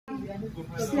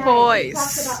slide. Poise. It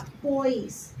talks about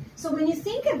poise. So when you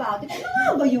think about it, ano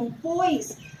nga ba yung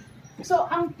poise? So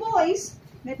ang poise,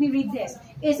 let me read this,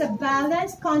 is a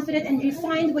balanced, confident, and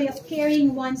refined way of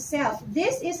carrying oneself.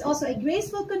 This is also a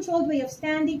graceful, controlled way of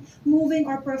standing, moving,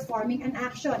 or performing an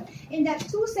action. In that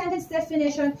two-sentence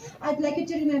definition, I'd like you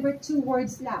to remember two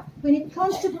words lang. When it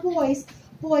comes to poise,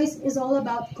 poise is all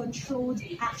about controlled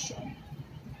action.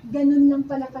 Ganun lang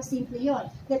pala kasimple yun.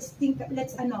 Let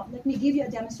me give you a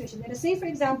demonstration. Let us say, for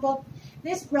example,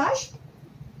 this brush,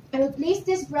 I will place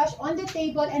this brush on the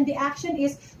table and the action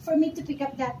is for me to pick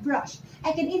up that brush.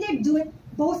 I can either do it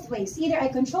both ways. Either I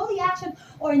control the action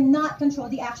or not control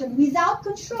the action. Without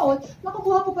control,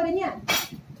 makukuha ko pa rin yan.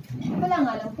 Wala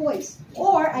nga lang poise.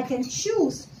 Or I can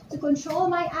choose to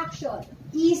control my action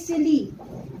easily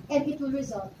and it will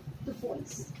result to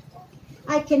poise.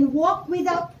 I can walk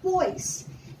without poise.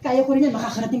 Kaya ko rin yan,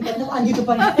 makakarating ka na ako, andito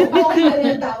pa rin. Walk pa rin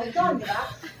ang tawag doon, di ba?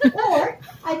 Or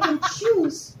I can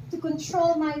choose to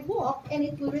control my walk and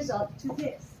it will result to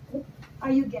this. Are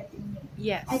you getting me?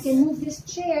 Yes. I can move this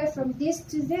chair from this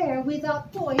to there without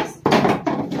poise.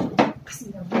 Kasi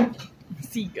naman.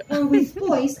 Siga. Or with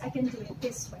poise, I can do it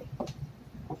this way.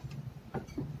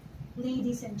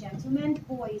 Ladies and gentlemen,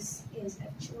 poise is a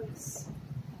choice.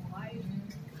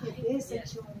 It is a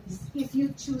choice. If you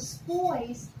choose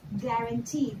poise,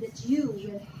 guarantee that you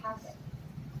will have it.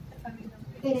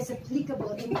 It is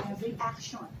applicable in every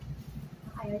action.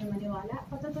 Ayaw niyo maniwala?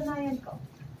 Patutunayan ko.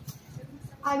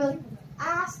 I will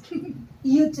ask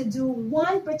you to do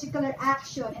one particular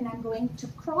action and I'm going to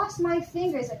cross my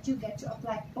fingers that you get to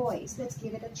apply poise. Let's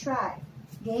give it a try.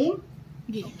 Game?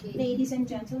 Okay. Ladies and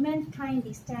gentlemen,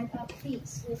 kindly stand up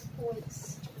please with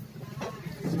poise.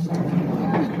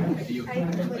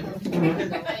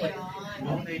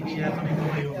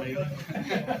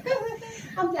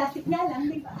 Ang plastic nga lang,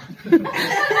 di ba?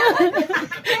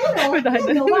 Pero,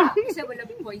 nagawa.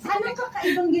 Anong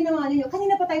kakaibang ginawa ninyo?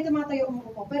 Kanina pa tayo tumatayo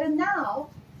umuupo. Pero now,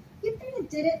 you kind of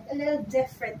did it a little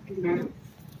differently.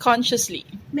 Consciously.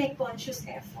 Make conscious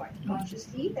effort.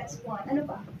 Consciously, that's one. Ano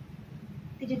pa?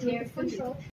 Did you do it with control?